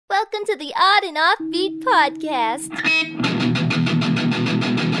welcome to the Odd and Offbeat Podcast.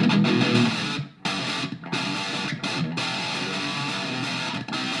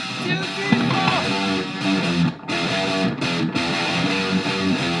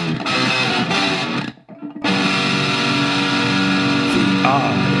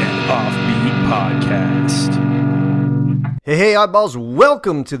 Odd and Offbeat Podcast. Hey, oddballs,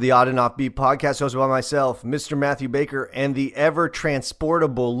 welcome to the Odd and Offbeat Podcast, hosted by myself, Mr. Matthew Baker, and the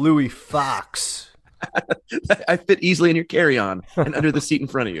ever-transportable Louis Fox. I fit easily in your carry-on and under the seat in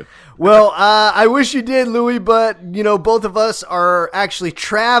front of you. Well, I wish you did, Louis, but, both of us are actually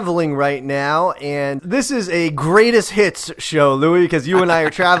traveling right now, and this is a greatest hits show, Louis, because you and I are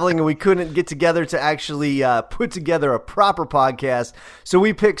traveling, and we couldn't get together to actually put together a proper podcast, so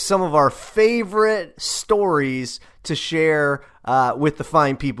we picked some of our favorite stories to share with the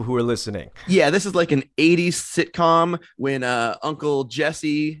fine people who are listening. Yeah, this is like an 80s sitcom when Uncle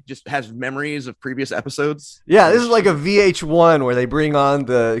Jesse just has memories of previous episodes. Yeah, this is like a VH1 where they bring on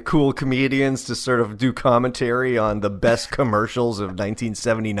the cool comedians to sort of do commentary on the best commercials of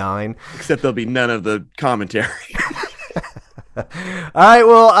 1979. Except there'll be none of the commentary. All right,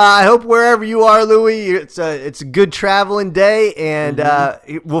 well, I hope wherever you are, Louis, it's a good traveling day, and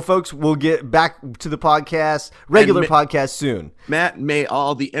folks, we'll get back to the podcast, regular podcast soon. Matt, may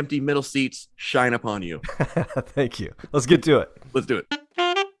all the empty middle seats shine upon you. Thank you. Let's get to it. Let's do it.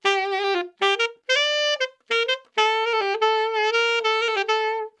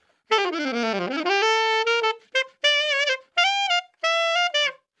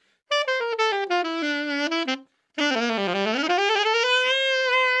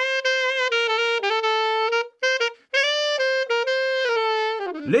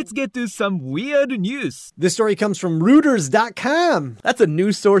 Let's get to some weird news. This story comes from Reuters.com. That's a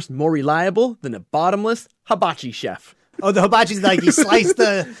news source more reliable than a bottomless hibachi chef. Oh, the hibachi's like you slice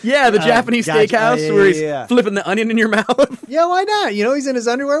the... Yeah, the Japanese gotcha. steakhouse where he's flipping the onion in your mouth. Yeah, why not? He's in his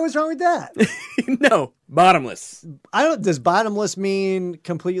underwear. What's wrong with that? No, bottomless. Does bottomless mean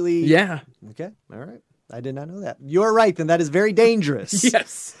completely... Yeah. Okay, all right. I did not know that. You're right, then. That is very dangerous.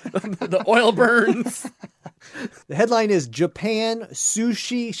 Yes. The oil burns. The headline is Japan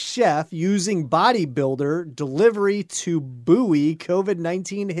sushi chef using bodybuilder delivery to buoy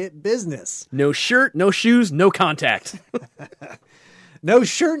COVID-19 hit business. No shirt, no shoes, no contact. No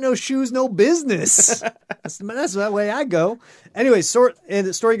shirt, no shoes, no business. That's the way I go. Anyway, and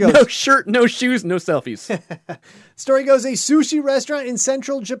the story goes... No shirt, no shoes, no selfies. Story goes, a sushi restaurant in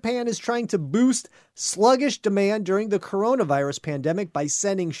central Japan is trying to boost sluggish demand during the coronavirus pandemic by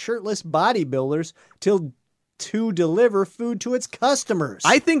sending shirtless bodybuilders to deliver food to its customers.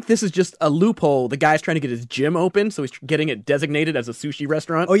 I think this is just a loophole. The guy's trying to get his gym open, so he's getting it designated as a sushi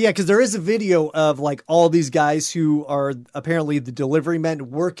restaurant. Oh, yeah, because there is a video of, all these guys who are apparently the delivery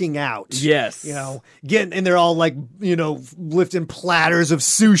men working out. Yes. And they're all, lifting platters of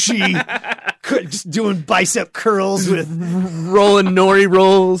sushi, just doing bicep curls with... rolling nori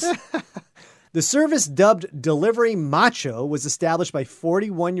rolls. The service, dubbed Delivery Macho, was established by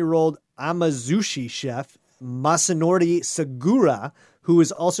 41-year-old Amazushi chef Masanori Segura, who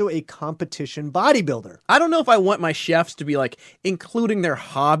is also a competition bodybuilder. I don't know if I want my chefs to be including their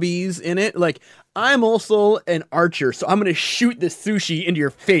hobbies in it. I'm also an archer, so I'm going to shoot this sushi into your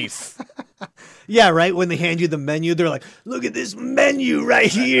face. Yeah, right. When they hand you the menu, they're like, look at this menu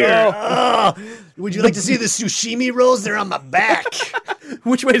right here. Oh, would you like to see the sushimi rolls? They're on my back.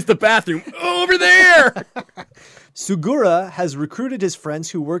 Which way is the bathroom? Over there. Sugura has recruited his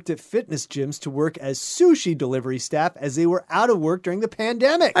friends who worked at fitness gyms to work as sushi delivery staff as they were out of work during the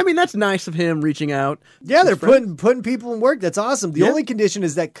pandemic. I mean, that's nice of him reaching out. Yeah, they're putting people in work. That's awesome. The only condition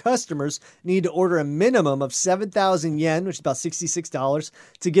is that customers need to order a minimum of 7,000 yen, which is about $66,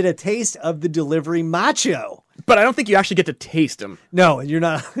 to get a taste of the delivery macho. But I don't think you actually get to taste them. No, you're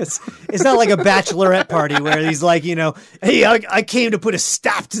not. It's not like a bachelorette party where he's like, hey, I came to put a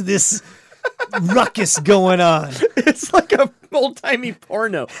stop to this ruckus going on. It's like a old-timey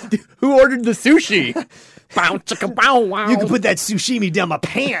porno. Who ordered the sushi? Bow, chicka, bow, wow. You can put that sushimi down my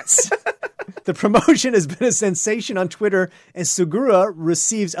pants. The promotion has been a sensation on Twitter, and Segura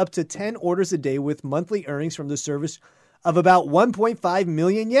receives up to 10 orders a day with monthly earnings from the service of about 1.5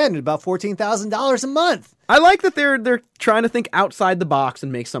 million yen, about $14,000 a month. I like that they're trying to think outside the box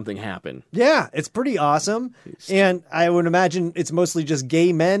and make something happen. Yeah, it's pretty awesome. And I would imagine it's mostly just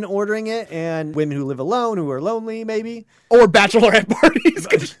gay men ordering it and women who live alone, who are lonely, maybe. Or bachelorette parties.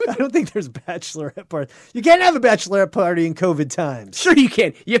 I don't think there's bachelorette parties. You can't have a bachelorette party in COVID times. Sure you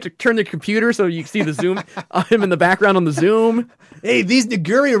can. You have to turn the computer so you can see the Zoom, him in the background on the Zoom. Hey, these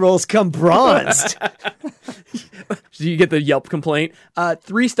nigiri rolls come bronzed. So you get the Yelp complaint.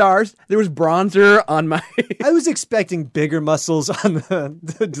 3 stars. There was bronzer on my... I was expecting bigger muscles on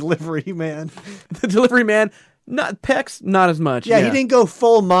the delivery man. The delivery man, not pecs, not as much. Yeah, he didn't go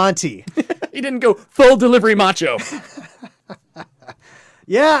full Monty. He didn't go full delivery macho.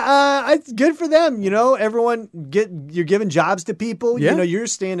 Yeah, it's good for them. You know, everyone you're giving jobs to people. Yeah. You know, you're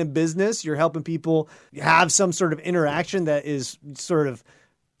staying in business. You're helping people have some sort of interaction that is sort of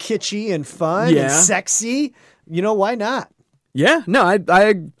kitschy and fun and sexy. You know, why not? Yeah, no,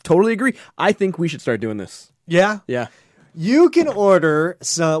 I totally agree. I think we should start doing this. Yeah. Yeah. You can order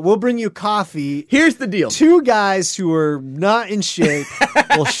some. We'll bring you coffee. Here's the deal. 2 guys who are not in shape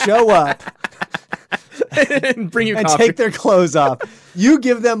will show up and bring you and coffee. take their clothes off. You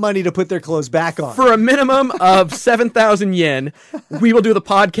give them money to put their clothes back on. For a minimum of 7,000 yen, we will do the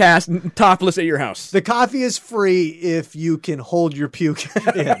podcast topless at your house. The coffee is free if you can hold your puke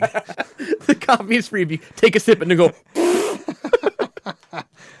in. The coffee is free if you take a sip and go...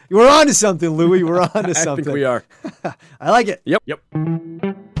 We're on to something, Louie. We're on to something. I think we are. I like it. Yep.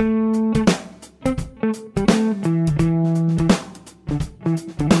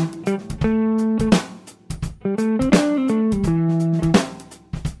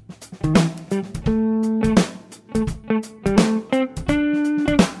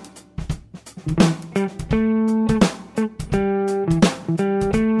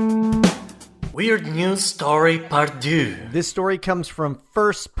 Weird News Story Part 2. This story comes from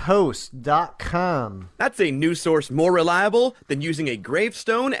firstpost.com. That's a news source more reliable than using a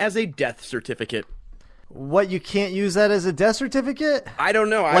gravestone as a death certificate. What, you can't use that as a death certificate? I don't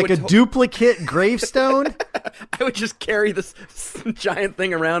know. Like a duplicate gravestone? I would just carry this giant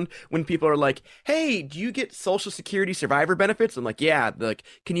thing around when people are like, hey, do you get Social Security survivor benefits? I'm like, yeah. They're like,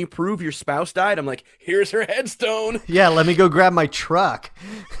 can you prove your spouse died? I'm like, here's her headstone. Yeah, let me go grab my truck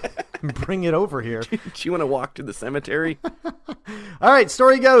and bring it over here. Do you want to walk to the cemetery? All right,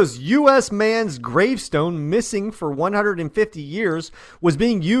 story goes. U.S. man's gravestone, missing for 150 years, was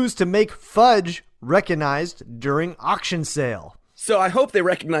being used to make fudge recognized during auction sale. So I hope they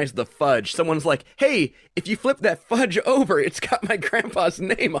recognize the fudge. Someone's like, hey, if you flip that fudge over, it's got my grandpa's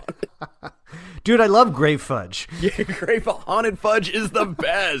name on it. Dude, I love grave fudge. Yeah, grave haunted fudge is the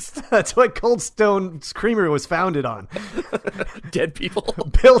best. That's what Cold Stone's Creamery was founded on. Dead people.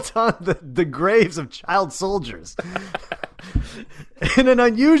 Built on the graves of child soldiers. In an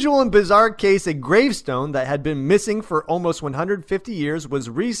unusual and bizarre case, a gravestone that had been missing for almost 150 years was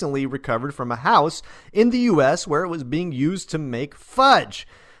recently recovered from a house in the U.S. where it was being used to make fudge.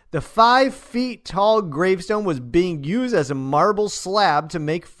 The 5 feet tall gravestone was being used as a marble slab to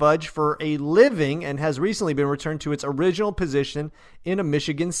make fudge for a living and has recently been returned to its original position in a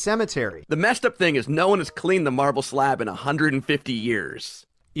Michigan cemetery. The messed up thing is no one has cleaned the marble slab in 150 years.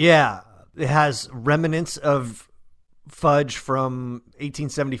 Yeah, it has remnants of fudge from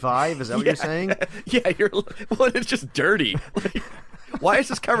 1875. Is that what you're saying? Yeah, well, it's just dirty. Like, why is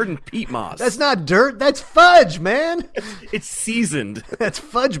this covered in peat moss? That's not dirt. That's fudge, man. It's seasoned. That's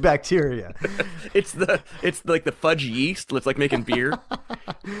fudge bacteria. It's like the fudge yeast. It's like making beer.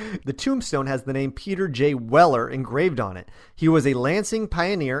 The tombstone has the name Peter J. Weller engraved on it. He was a Lansing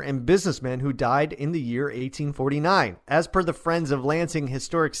pioneer and businessman who died in the year 1849. As per the Friends of Lansing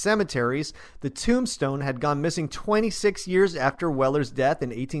Historic Cemeteries, the tombstone had gone missing 26 years after Weller's death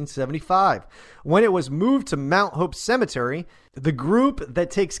in 1875. When it was moved to Mount Hope Cemetery, the group that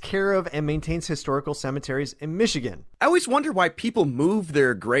takes care of and maintains historical cemeteries in Michigan. I always wonder why people move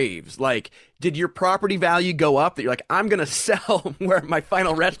their graves. Like, did your property value go up that you're like, I'm going to sell where my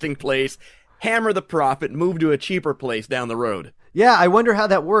final resting place, hammer the profit, move to a cheaper place down the road? Yeah, I wonder how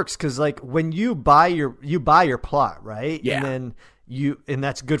that works, because like when you buy your plot, right? Yeah. And then and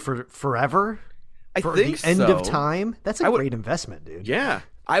that's good for forever? I For think the end so. of time? That's a great investment, dude. Yeah.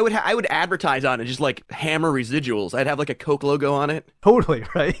 I would advertise on it, just like hammer residuals. I'd have like a Coke logo on it. Totally,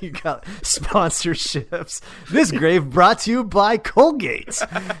 right? You got sponsorships. This grave brought to you by Colgate.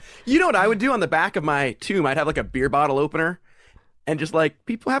 You know what I would do on the back of my tomb? I'd have like a beer bottle opener and just like,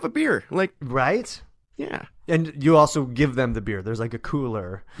 people have a beer. Like, Right? yeah. And you also give them the beer. There's like a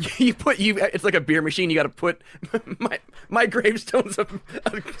cooler. It's like a beer machine. You got to put my gravestone's a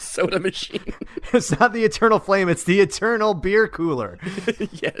soda machine. It's not the eternal flame. It's the eternal beer cooler.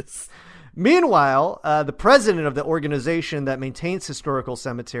 Yes. Meanwhile, the president of the organization that maintains historical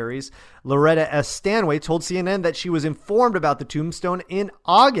cemeteries, Loretta S. Stanway, told CNN that she was informed about the tombstone in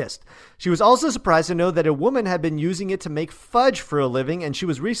August. She was also surprised to know that a woman had been using it to make fudge for a living, and she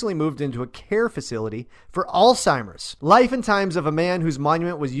was recently moved into a care facility for Alzheimer's. Life and times of a man whose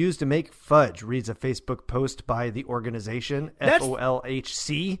monument was used to make fudge, reads a Facebook post by the organization,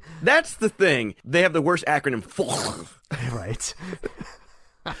 FOLHC. That's the thing. They have the worst acronym. Right.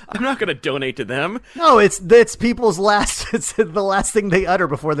 I'm not going to donate to them. No, it's people's last. It's the last thing they utter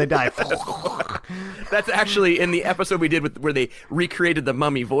before they die. That's actually in the episode we did where they recreated the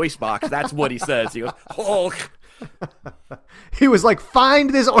Mummy voice box. That's what he says. He goes, Hulk. He was like, find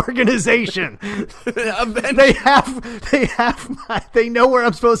this organization. They know where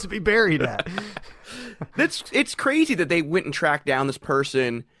I'm supposed to be buried at. It's crazy that they went and tracked down this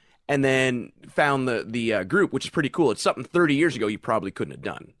person and then found the group, which is pretty cool. It's something 30 years ago you probably couldn't have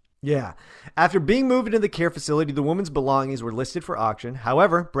done. Yeah. After being moved into the care facility, the woman's belongings were listed for auction.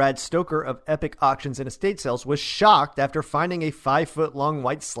 However, Brad Stoker of Epic Auctions and Estate Sales was shocked after finding a 5-foot-long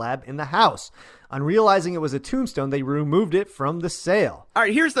white slab in the house. On realizing it was a tombstone, they removed it from the sale. All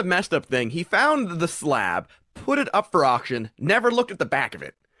right, here's the messed up thing. He found the slab, put it up for auction, never looked at the back of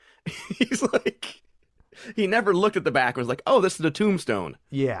it. He's like... He never looked at the back and was like, oh, this is a tombstone.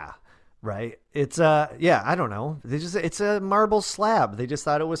 Yeah, right. It's, I don't know. It's a marble slab. They just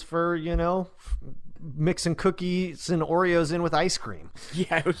thought it was for, mixing cookies and Oreos in with ice cream.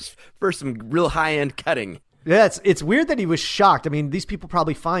 Yeah, it was for some real high-end cutting. Yeah, it's weird that he was shocked. I mean, these people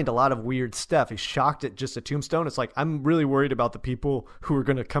probably find a lot of weird stuff. He's shocked at just a tombstone. It's like, I'm really worried about the people who are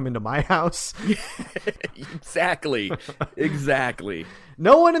going to come into my house. Exactly.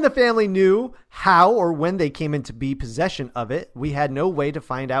 No one in the family knew how or when they came into possession of it. We had no way to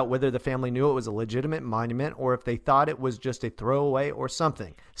find out whether the family knew it was a legitimate monument or if they thought it was just a throwaway or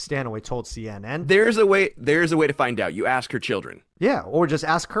something, Stanway told CNN. There's a way to find out. You ask her children. Yeah, or just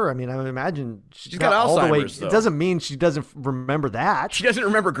ask her. I mean, I would imagine she's got Alzheimer's, though. It doesn't mean she doesn't remember that. She doesn't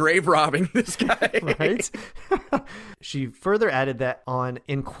remember grave robbing this guy. Right? She further added that on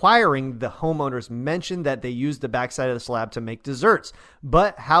inquiring, the homeowners mentioned that they used the backside of the slab to make desserts.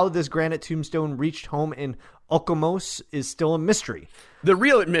 But how this granite tombstone reached home in Okemos is still a mystery. The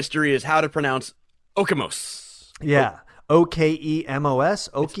real mystery is how to pronounce Okemos. Yeah. Okemos,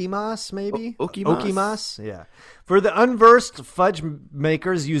 Okemos, maybe? Okemos, yeah. For the unversed, fudge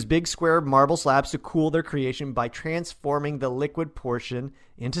makers use big square marble slabs to cool their creation by transforming the liquid portion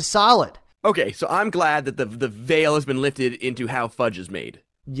into solid. Okay, so I'm glad that the veil has been lifted into how fudge is made.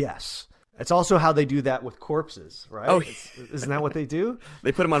 Yes. It's also how they do that with corpses, right? Oh, isn't that what they do?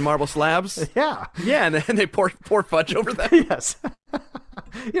 They put them on marble slabs? Yeah. Yeah, and then they pour fudge over them? Yes.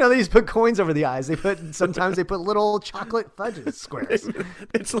 They just put coins over the eyes. Sometimes they put little chocolate fudge squares.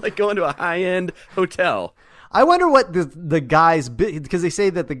 It's like going to a high-end hotel. I wonder what the guy's, because they say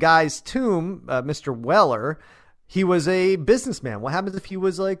that the guy's tomb, Mr. Weller, he was a businessman. What happens if he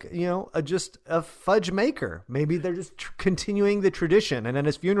was like, just a fudge maker? Maybe they're just continuing the tradition. And at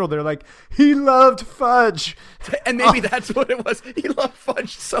his funeral, they're like, he loved fudge. And maybe that's what it was. He loved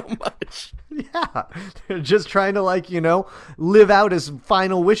fudge so much. Yeah. They're just trying to live out his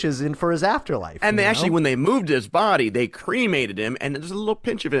final wishes for his afterlife. And they actually, when they moved his body, they cremated him. And there's a little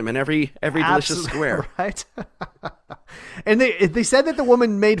pinch of him in every delicious square. Right. And they said that the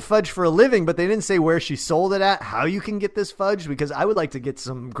woman made fudge for a living, but they didn't say where she sold it at, how you can get this fudge, because I would like to get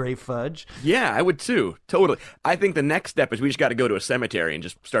some gray fudge. Yeah, I would too. Totally. I think the next step is we just got to go to a cemetery and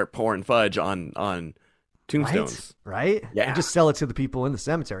just start pouring fudge on tombstones. Right? Yeah. And just sell it to the people in the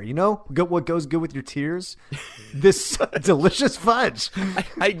cemetery. What goes good with your tears? This delicious fudge.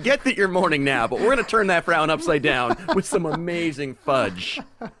 I get that you're mourning now, but we're going to turn that frown upside down with some amazing fudge.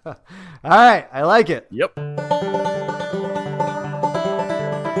 All right. I like it. Yep.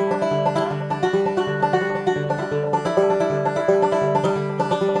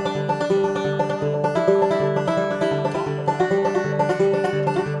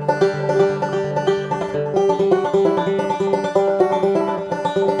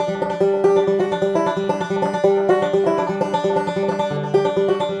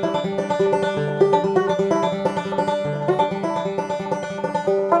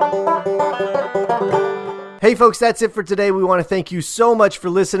 Hey folks, that's it for today. We want to thank you so much for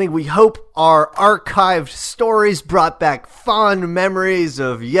listening. We hope our archived stories brought back fond memories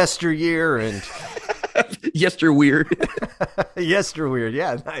of yesteryear and Yes, you're weird. Yes, you're weird.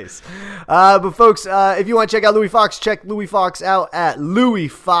 Yeah, nice. But folks, if you want to check out Louis Fox, check Louis Fox out at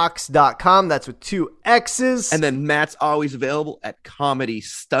louisfox.com. That's with 2 X's. And then Matt's always available at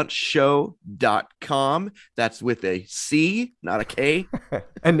comedystuntshow.com. That's with a C, not a K.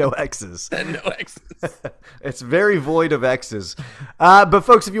 And no X's. And no X's. It's very void of X's. But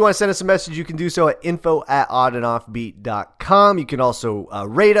folks, if you want to send us a message, you can do so at info@oddandoffbeat.com. You can also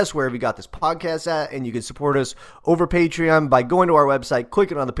rate us wherever you got this podcast at, and you can support us over Patreon by going to our website,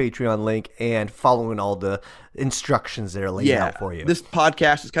 clicking on the Patreon link, and following all the instructions that are laid out for you. This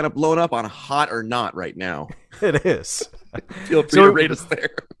podcast is kind of blown up on Hot or Not right now. It is. Feel free to rate us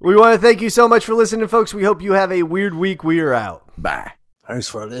there. We want to thank you so much for listening, folks. We hope you have a weird week. We are out. Bye. Thanks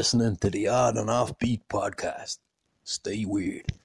for listening to the Odd and Offbeat podcast. Stay weird.